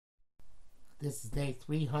This is day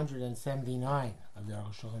 379 of the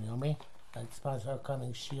Aruch Shulchan Yomi. To sponsor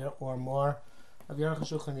upcoming shir or more of the Aruch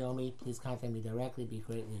Shulchan Yomi, please contact me directly. Be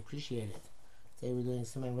greatly appreciated. Today we're doing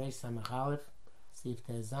Siman Reish Samach Aleph, Sif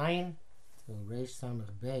Tez Zayin, to Reish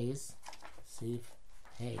Samach Beis, Sif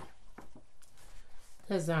Hey.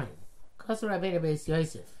 Tez Zayin. Kasser Rabbeinu Beis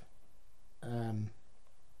Yosef. B'Sif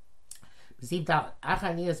Dalet.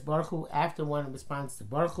 Achanias Baruch Hu, after one responds to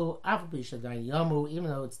Baruch Hu, Af B'Shadayin Yomu, even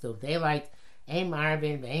though it's still daylight. Ein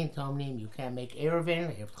Marvin, Ve'ein Tomnim, you can't make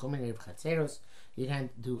Erevin, Erev Tchumin, Erev Chatzeros, you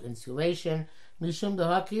can't do insulation. Mishum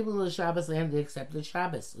Daha Kibul Shabbos, Land, except the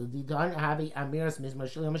Shabbos. Udidon Habi Amiras Mizmor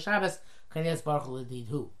Shel Shabbos, Kanias Baruch Hu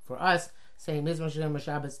Udidhu. For us, saying Mizmor Shel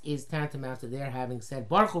Shabbos is tantamount to their having said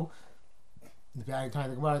Baruch Hu. The very time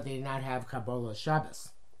of the Gemara, they did not have Kabbalah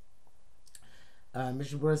Shabbos.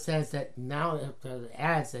 Mishnah Berurah says that now it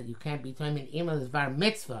adds that you can't be talking in Imel Var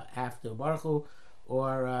Mitzvah after Baruch Hu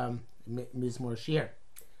or Mizmor Shir.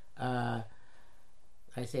 I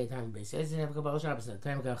say time of Beis Yosef didn't have Kabbalah Shabbos, the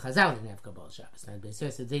time of Chazal didn't have Kabbalah Shabbos, and Beis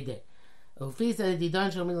Yosef they did. Ufis that the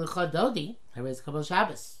Didon Shomim L'Chad Dodi, I raised Kabbalah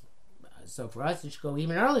Shabbos. So for us, it should go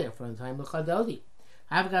even earlier from the time of L'Chad Dodi.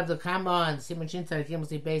 I've got the Kama and Simon Shintar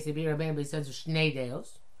Kimosli Beis Yibir Rabbeinu Beis Yosef Shnei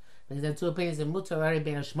Deos. There's the two opinions of Mutar Ari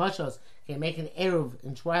Ben Hashmoshos can make an Eruv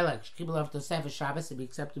in twilight. Shkibul of Tosefah Shabbos to be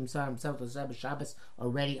accepted himself Tosefah Shabbos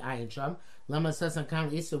already Ayin Sham. Lama Sasan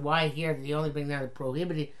Kam Issa. Why here did he only bring down the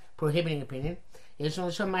prohibiting opinion?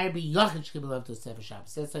 Yeshon Sham might be Yachid Shkibul of Tosefah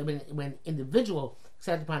Shabbos. That's like when individual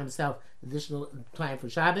accepts upon himself additional time for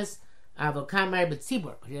Shabbos. Avokam might be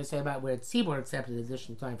Tzibur. Here say about where Tzibur accepted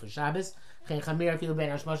additional time for Shabbos. Chen Chamir Afilu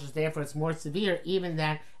Ben Hashmoshos. Therefore, it's more severe even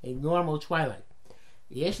than a normal twilight.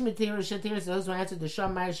 Yesh Metir Shatir, those who answered the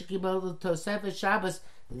Shammai Shekibel Tosefes Shabbos,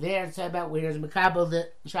 there it's about where there's Mekabel the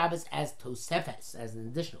Shabbos as Tosefes, as an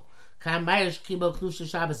additional. Kamai Shekibel Klusha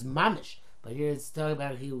Shabbos Mamish, but here it's talking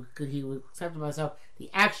about he would accept myself the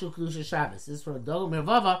actual Klusha Shabbos. This is from Dol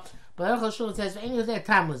Mervava, but Aruch Shulchan says, any of their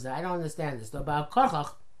Tammuz, I don't understand this. So about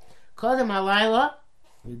Korchach, Kodem Halayla,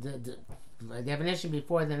 the definition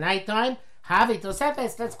before the nighttime, Havi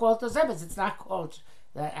Tosefes, let's call it Tosefes, it's not called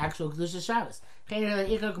the actual Kedusha Shabbos.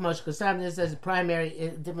 This says the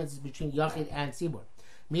primary differences between Yachid and Tzibur.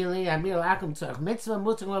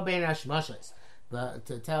 But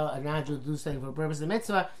to tell a non-Jew to do something for the purpose of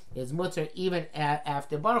mitzvah is mutter even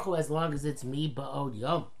after Baruch Hu, as long as it's mi ba'od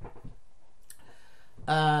yom.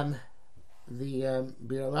 The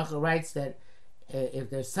Bir Halacha writes that if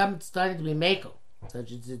there's some starting to be meko,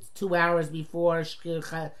 such as it's 2 hours before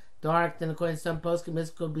dark, then according to some poskim, it's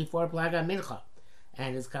before Plaga Mincha,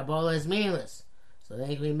 and his Kabbalah is meaningless. So then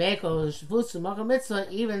you can make a mitzvah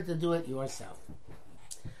even to do it yourself.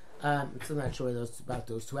 I'm still not sure about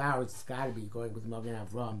those 2 hours. It's got to be going with Magen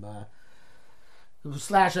Avram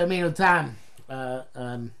slash Aminu Tam.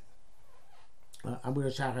 Amir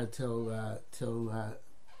Shachar till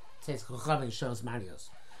Tzes Kochavin shows Marios.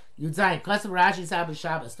 Yudzayin Kosev Rashi Sabbath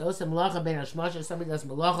Shabbos. Those some Melacha Ben Hashmosha. Somebody does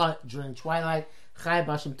Melacha during twilight. Chai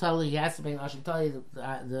Bashim Tali. He has to bring Hashim Tali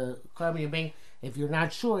the carbon you bring. If you're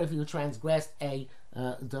not sure if you transgressed the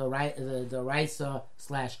Raisa /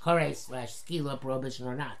 Kore / Skila prohibition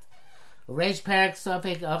or not. Reish Perak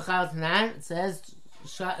Sofek Achal Tanan, it says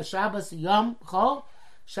Shabbos Yom Chol,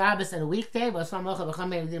 Shabbos and a weekday, but some Melacha B'cham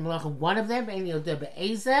maybe did Melacha one of them, maybe you'll do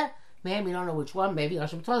Be'ezeh, maybe we don't know which one, maybe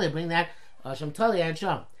Hashim Tali, bring that Hashim Tali and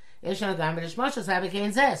Shom. Ishan Gam Ben Hashmoshos have a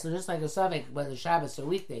Kain Zeh, so just like a Sofek, whether Shabbos or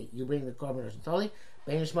weekday, you bring the korban Hashim Tali,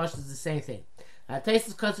 Ben Hashmoshos is the same thing.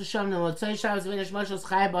 Taisus Kotsu Shom no Motzei Shabbos Ben Hashmoshos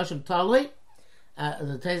Chai Bashim Tali.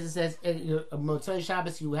 The Taisus says Motzei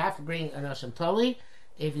Shabbos you have to bring an Hashim Tali.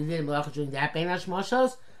 If you did Melacha during that Ben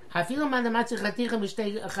Hashmoshos, Hafilu Man Damatzi Chaticha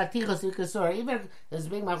Mishtei Chatichos Ikasor. Even there's a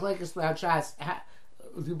big machlekes about Shas.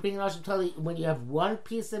 If you bring an Hashim Tali when you have one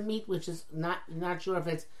piece of meat, which is not sure if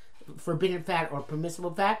it's forbidden fat or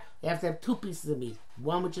permissible fat, you have to have 2 pieces of meat.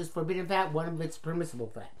 One which is forbidden fat, one which is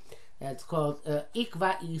permissible fat. That's called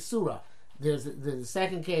Ikva Yisura. There's the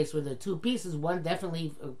second case where the 2 pieces, one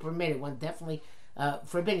definitely permitted, one definitely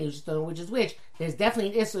forbidden. You just don't know which is which. There's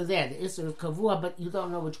definitely an Isser there. The Isser is Kavua, but you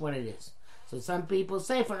don't know which one it is. So some people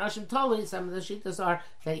say for an Hashim Tali, some of the shittas are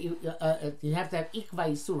that you have to have Ikva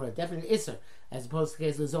Yisura, definite Isser, as opposed to the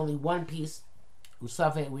case there's only one piece.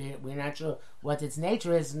 We're not sure what its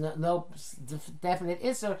nature is. No definite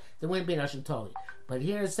Isser. There wouldn't be an Hashim Tali. But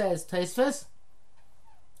here it says Taisvus.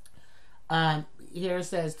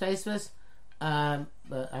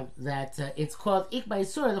 That it's called Ikba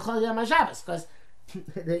Yisura the Chol Yom Shabbos because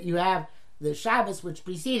you have the Shabbos which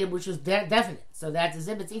preceded, which was definite. So that's as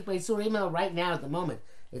if it's Ikba Yisura. Even though right now at the moment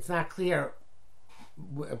it's not clear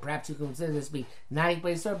perhaps you can consider this to be not Ik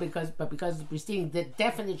B'Yisura because it's preceding the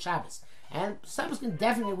definite Shabbos. And Shabbos can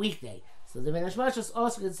definite weekday. So the Ben Hashmashos is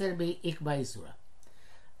also considered to be Ik B'Yisura.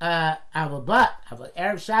 But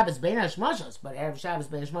Erev Shabbos Ben Hashmashos, but Erev Shabbos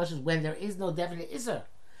Ben Hashmashos when there is no definite Isur.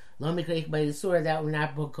 Lo Mikra Ik B'Yisura, that would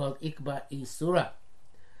not be called Ik B'Yisura.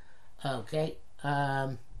 Okay.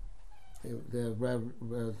 The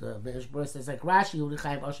Bereshit says like Rashi, you would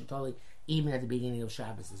have Totally even at the beginning of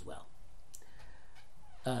Shabbos as well.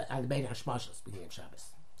 On the Bein Hashmashos, beginning of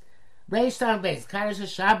Shabbos. Reish Tam Beis Kaddish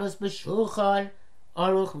Shabbos b'Shulchan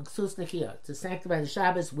Aruch V'Ksus Nekiah, to sanctify the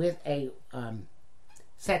Shabbos with a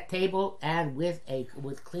set table and with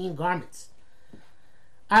clean garments.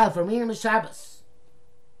 Al for Minim Shabbos,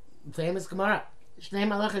 famous Gemara. Shnei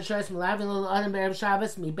malachim shoyes melavin lo adam be'erev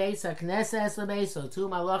Shabbos mi beis hakneses lebeis. So two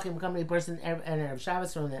malachim accompany a person and erev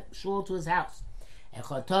Shabbos from the shul to his house.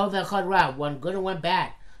 Echad tov ve'echad ra, one good and one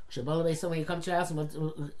bad. So when you come to your house,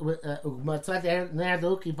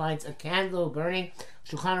 he finds a candle burning,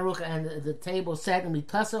 Shulchan Aruch, and the table set, and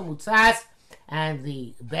mitasa mutzas, and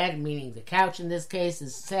the bed, meaning the couch in this case,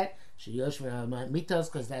 is set.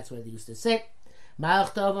 Mitos, because that's where they used to sit.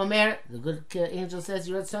 Malach Tov Omer, the good angel says,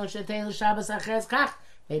 Shabbos acheres kach.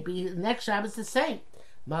 Maybe next Shabbos the same.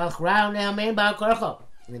 Malach Ra ne'amein ba'al korcho.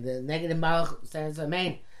 And the negative Malach says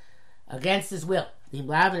amen against his will.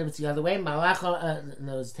 If it's the other way, Malach,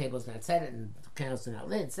 those tables not set, and the candles are not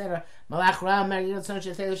lit, etc. Malach Ra Omer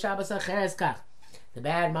Shabbos acheres kach. The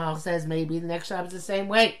bad Malach says maybe the next Shabbos the same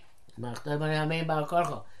way. Malach Tov ne'amein ba'al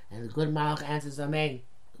korcho. And the good Malach answers amen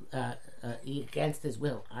against his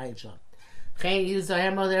will. Ayin Shom.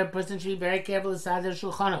 Their person should be very careful inside their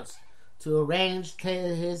shulchanos to arrange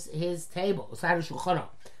his table. Inside the shulchano,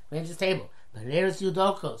 arrange his table. Baneros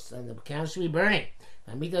yudokos, and the couch should be burning.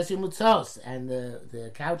 Bamitos yumutzos, and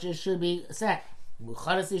the couches should be set.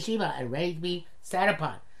 Muchadas yeshiva, and ready to be sat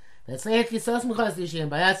upon. Letzleich kisos muchadas yeshiva,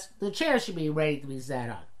 but that's the chair should be ready to be sat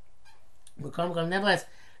on. Nevertheless,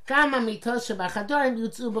 kama mitos shebachadorim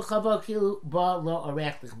yutzu b'chavo kilu ba lo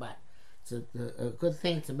orech lichbad. It's a good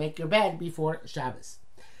thing to make your bed before Shabbos.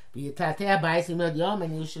 And you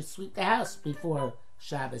should sweep the house before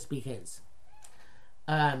Shabbos begins.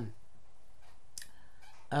 Also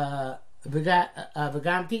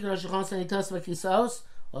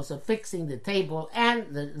fixing the table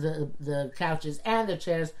and the couches and the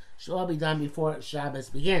chairs should all be done before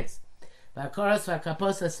Shabbos begins.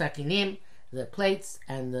 The plates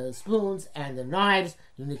and the spoons and the knives,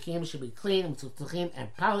 unikim, should be clean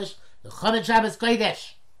and polished. The Chomet Shabbos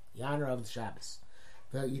Kodesh, the honor of the Shabbos.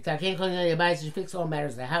 The Yitaken Kol Yonei Bayis should fix all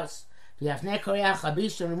matters of the house. The Yafnei Koreach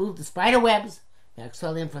Chabish should remove the spider webs, the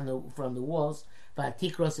Axolium from the walls, the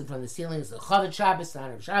Tikros from the ceilings. The Chomet Shabbos, the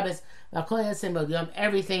honor of Shabbos. The Kol Yasim B'Yom Yom,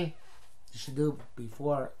 everything you should do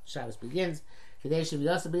before Shabbos begins. Today should be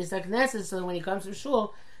also be Knesset, so when he comes to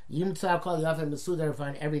shul, Yom Tzar Kol Yafim Mesudar,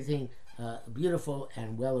 find everything beautiful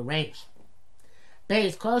and well arranged.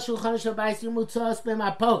 Base Kol Shulchan Shabbayis Yumutzos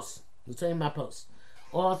B'Mapos.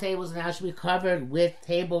 All tables now should be covered with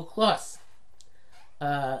tablecloths.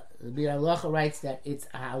 The halacha writes that it's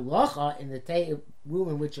a halacha in the room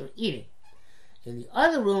in which you're eating. In the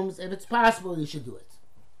other rooms, if it's possible, you should do it.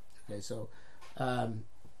 Okay, so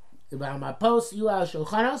B'Mapos Yual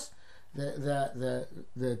Shulchanos, the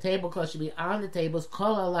tablecloth should be on the tables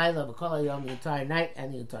Kol Halayla V'Kol Hayom, the entire night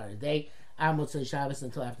and the entire day, Ad Motzei Shabbos,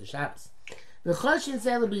 until after Shabbos. The Choshin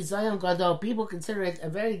Zeh L'Bizayon Gadol, people consider it a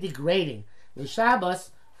very degrading. The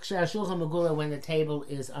Shabbos, Shulchan Megula, when the table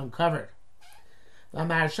is uncovered.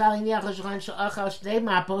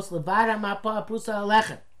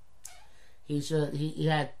 He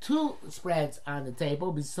had two spreads on the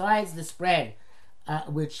table besides the spread,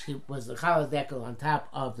 which was the challah dekel on top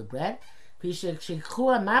of the bread. So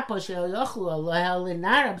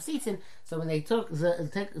when they took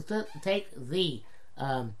the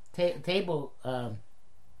table, I'm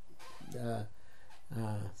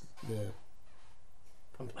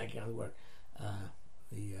blanking on the word,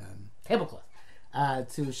 the tablecloth,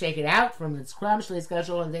 to shake it out from its crumbs, and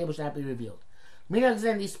the table should not be revealed.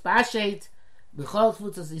 B'chol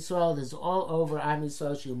tfutzos Yisrael is all over Am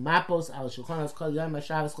Yisrael. Shu mapos al shulchanos kol yom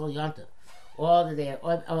Shabbos kol yontav. All the day,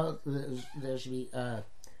 there should be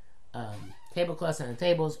tablecloths on the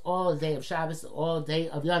tables all the day of Shabbos, all day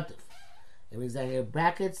of yontav. It means that here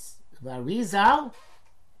brackets Varizal.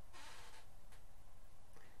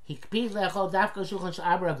 He kpid le'achol dafka shulchan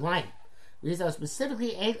she'arba raglayim. Rizal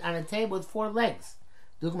specifically ate on a table with 4 legs.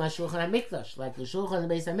 Dugma shulchan hamikdash, like the shulchan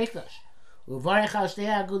the Beis Hamikdash. Uvarech al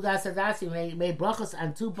shtei agudas hadasim, made brachos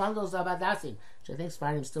on 2 bundles of hadasim, which I think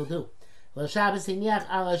Sfarim still do. Well, Shabbos hiniach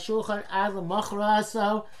ala shulchan ad l'mochra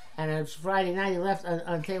so, and on Friday night he left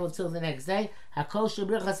on the table till the next day. Hakol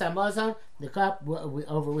shebrichas hamazon, the cup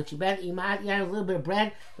over which he bent, imat yad, a little bit of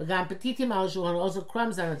bread, v'gam petitim al shulchan, also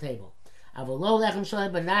crumbs on the table. Avolo lechem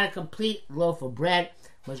shalem, but not a complete loaf of bread.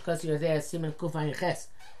 Mashkas you're there, siman kuf ayin ches.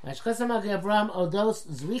 Mashkas amag Avram odos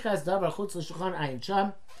zrikas davar chutz l'shulchan ayin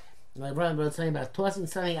sham. Avram wrote something about tossing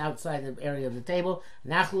something outside the area of the table.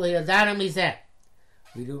 Nachlu yadarim mizeh.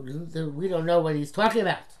 We don't know what he's talking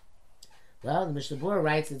about. Well, the Mishnah Berurah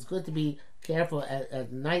writes it's good to be careful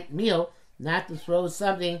at night meal not to throw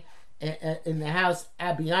something in the house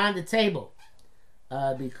beyond the table,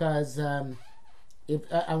 because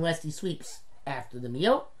unless he sweeps after the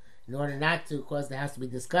meal, in order not to cause the house to be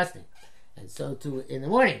disgusting, and so too in the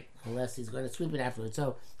morning, unless he's going to sweep it afterwards.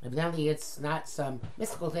 So evidently it's not some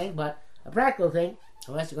mystical thing, but a practical thing.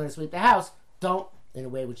 Unless you're going to sweep the house, don't, in a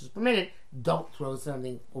way which is permitted, don't throw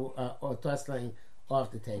something or toss something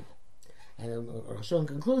off the table. And Roshon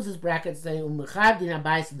concludes his bracket saying,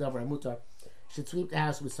 should sweep the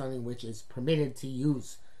house with something which is permitted to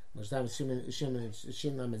use.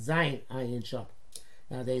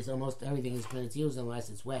 Nowadays, almost everything is permitted to use unless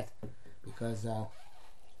it's wet, because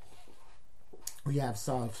we have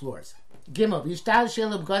solid floors. Gimel,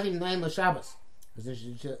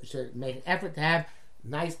 should make an effort to have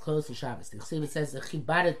nice clothes for Shabbos. The Chassidus says the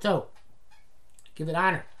chibad to, give it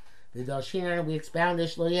honor. We expound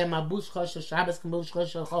this lo yeh mabush chosher Shabbos kamush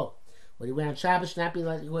chosher chol. What you wear on Shabbos should not be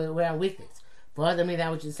like you wear on weekdays. For other mean that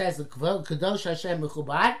which it says the kadosh Hashem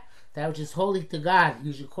mechubad, that which is holy to God,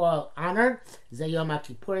 you should call honored. Zeh Yom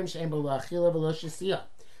HaKippurim she'en bo lo achila v'lo shesiyah.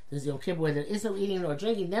 This is Yom Kippur where there is no eating or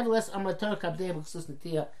drinking. Nevertheless, amator kabdei b'ksus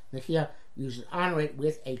nechiyah, you should honor it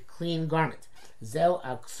with a clean garment. Zeh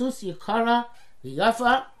aksus yikara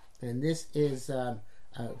v'yafa, and this is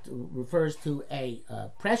refers to a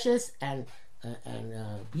precious and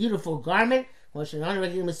beautiful garment. Like the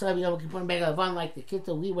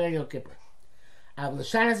kittel we wear Yom Kippur. But the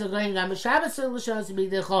Shabbos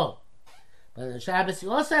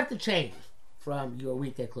you also have to change from your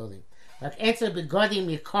weekday clothing. Like answer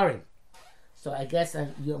begodim yikarim. So I guess for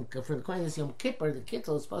the coin this Yom Kippur, the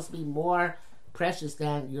kittel is supposed to be more precious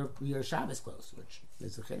than your Shabbos clothes, which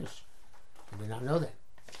is a chiddush. You may not know that.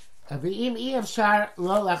 If you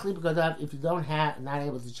don't have, not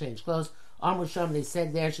able to change clothes, they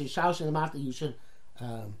said there, you should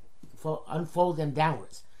unfold them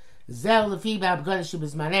downwards. And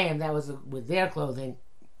that was with their clothing,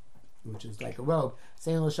 which is like a robe.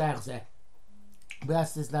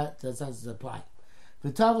 Best doesn't apply.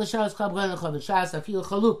 It's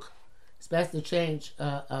best to change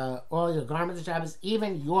all your garments of Shabbos,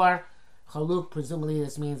 even your chaluk. Presumably,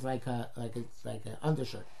 this means like an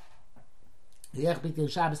undershirt.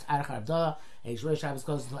 Shabbos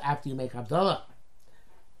goes until after you make Havdalah,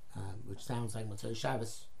 which sounds like Motzei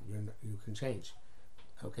Shabbos. You can change.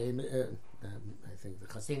 Okay, I think the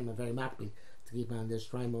Chassidim are very makbid to keep on this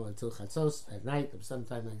shlomo until Chatzos at night or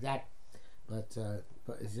sometime like that. But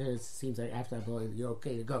it seems like after Havdalah you're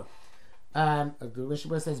okay to go. The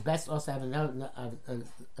Mishnah says best also have a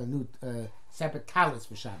new separate talis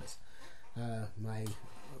for Shabbos. My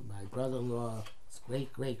brother-in-law,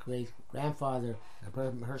 great grandfather,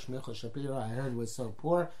 Hirsch Michal Shapiro, I heard was so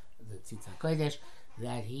poor, the Tzitz HaKodesh,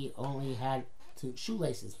 that he only had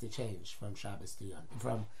shoelaces to change from Shabbos to Yom,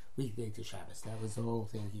 from weekday to Shabbos. That was the whole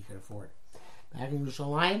thing he could afford. Back in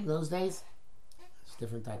Yerushalayim, those days, it's a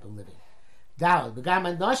different type of living.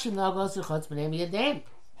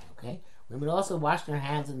 Okay, women also wash their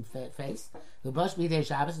hands and face. The brush midday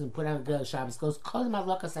Shabbos and put on the Shabbos clothes. Call them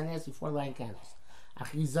before lighting candles.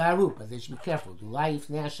 But they should be careful.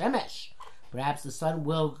 Perhaps the sun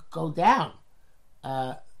will go down.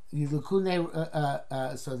 So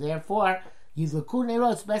therefore,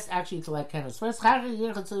 it's best actually to light candles first.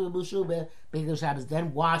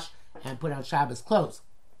 Then wash and put on Shabbos clothes.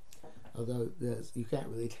 Although you can't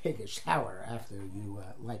really take a shower after you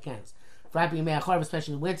light candles.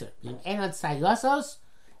 Especially in winter. And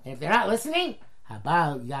if they're not listening,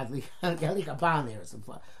 light the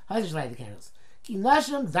candles.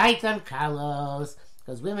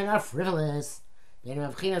 Because women are frivolous. They do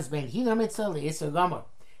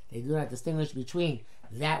not distinguish between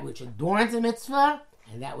that which adorns a mitzvah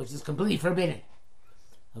and that which is completely forbidden.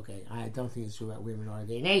 Okay, I don't think it's true about women in our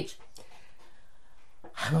day and age.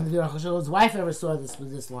 His wife ever saw this with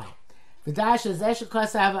this line. Well, it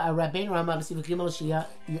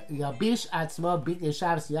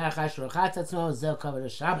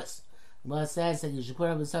says that you should put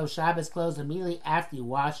on some Shabbos clothes immediately after you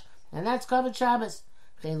wash, and that's covered Shabbos.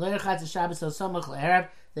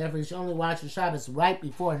 Therefore, you should only watch the Shabbos right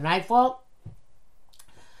before nightfall.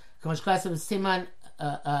 So he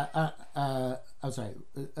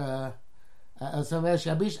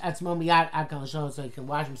can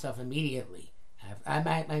wash himself immediately.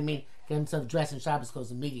 I mean, get himself dressed in Shabbos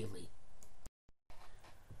clothes immediately.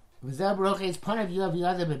 Is point of view of the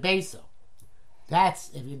other bebeso. That's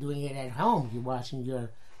if you're doing it at home. You're washing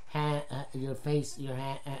your face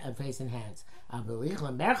and hands.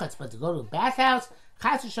 But to go to a bathhouse,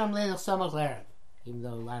 even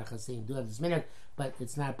though a lot of Chassidim do have this minute, but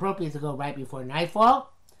it's not appropriate to go right before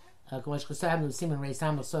nightfall. We already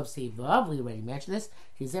mentioned this.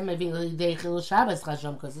 Because this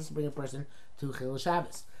will bring a person to Chilul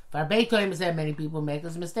Shabbos. Many people make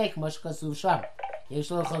this mistake.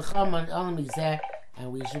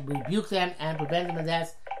 And we should rebuke them and prevent them of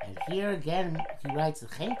that. And here again, he writes,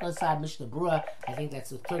 Mishnah Brura. I think that's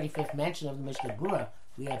the 35th mention of the Mishnah Brura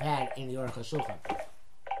we have had in the Aruch HaShulchan.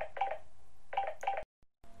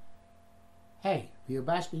 Hey,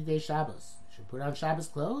 V'yirbash b'dei Shabbos. You should put on Shabbos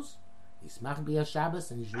clothes. Yismach b'yah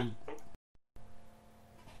Shabbos, and you should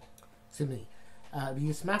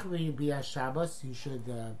V'yismach b'yah Shabbos. You should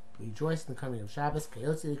rejoice in the coming of Shabbos.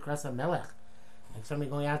 Kayotzi l'kras HaMelech. Like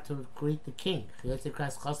somebody going out to greet the king.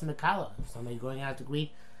 Somebody going out to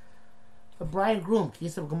greet a bride and groom.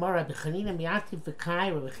 Rabbi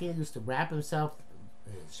Chanina used to wrap himself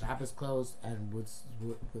in Shabbos clothes and would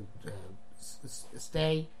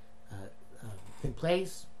stay in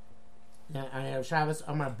place on Shabbos.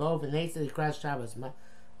 Amar Bo v'neitzel yikras Shabbos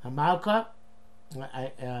Hamalka.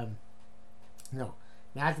 No,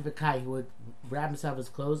 Miativ v'kai. He would wrap himself in his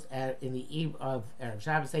clothes in the eve of Erev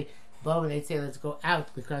Shabbos. Say, Bo, and they'd say, "Let's go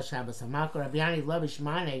out because Shabbos." Hamalka Rabbi Yani Lavish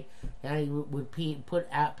Mane. Yani would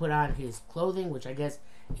put on his clothing, which I guess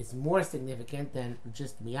is more significant than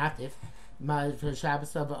just miatif. For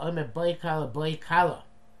Shabbos of Omer Boy Kala.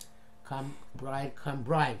 Come bride.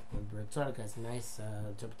 Tzorek has a nice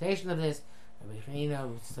interpretation of this. Rabbi Chanina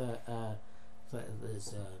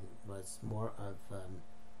was more of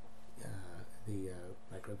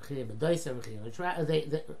like Rabbi Chanina B'doisa.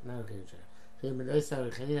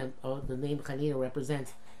 The name Chanina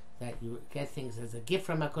represents that you get things as a gift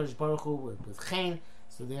from HaKadosh Baruch Hu with Chen,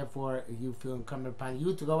 so therefore you feel incumbent upon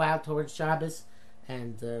you to go out towards Shabbos.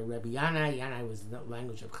 And Rabbi Yanai was the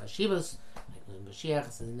language of Chashivos, like Mashiach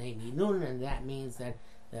is the name Yinun, and that means that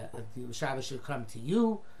the Shabbos should come to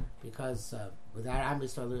you, because without Am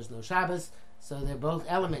Yisrael there is no Shabbos. So they're both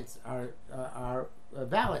elements are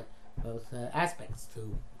valid, both aspects,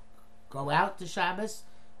 to go out to Shabbos,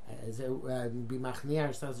 be machnia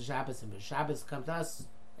ourselves to Shabbos, and Shabbos come to us,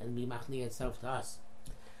 and be machnia itself to us.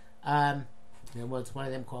 And what's one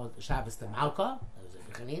of them called Shabbos the Malka, that was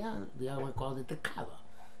Rabbi Chanina. The other one called it the Kala,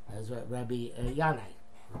 that was Rabbi Yanai.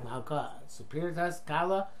 Malka, superior to us,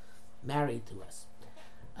 Kala, married to us.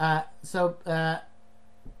 Now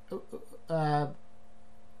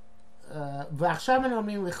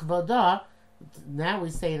we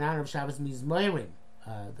say in honor of Shabbos Mizmoirim,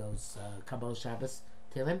 those Kabbalah Shabbos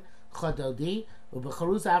Tilim, Chododi,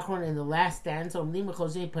 Ubecharuz Achron, in the last stanza,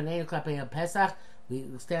 Pesach,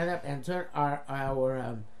 we stand up and turn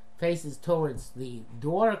our faces towards the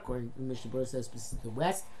door, according to Mishnah Berurah says the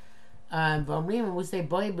west. And we say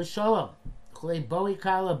Boi B'Sholom, Boi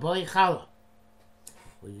Kala, Boi Chala.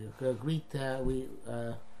 We greet. In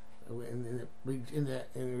the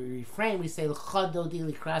refrain we say L'Chododi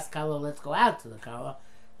L'Kras Kala, let's go out to the Kala,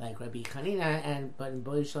 like Rabbi Chanina, but in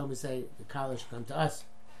Boi Shalom we say the Kala should come to us.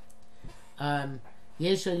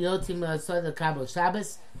 Yeshua Yotim the Kabbalah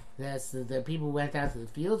Shabbos. That's the people who went out to the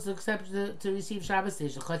fields to receive Shabbos.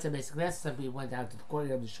 Some people went out to the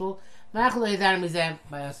courtyard of the shul. By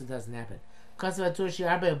us it doesn't happen. You should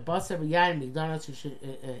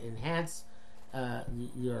enhance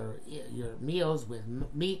your meals with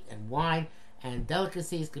meat and wine and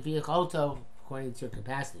delicacies, according to your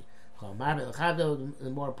capacity.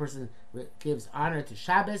 The more a person gives honor to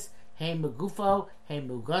Shabbos, whether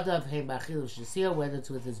it's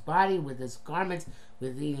with his body, with his garments,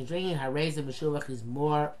 with eating and drinking, is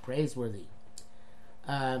more praiseworthy.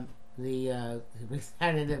 In the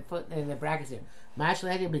brackets here.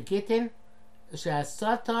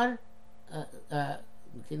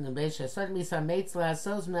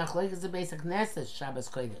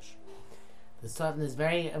 The Sultan is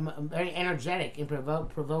very energetic in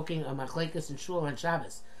provoking a machlekes and shul on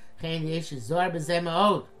Shabbos. You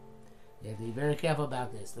have to be very careful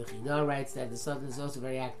about this. The Chidah writes that the Sultan is also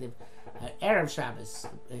very active Erev Shabbos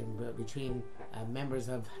between members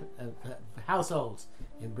of households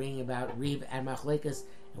in bringing about Riv and machlekes,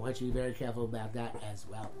 and I want you to be very careful about that as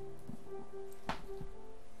well.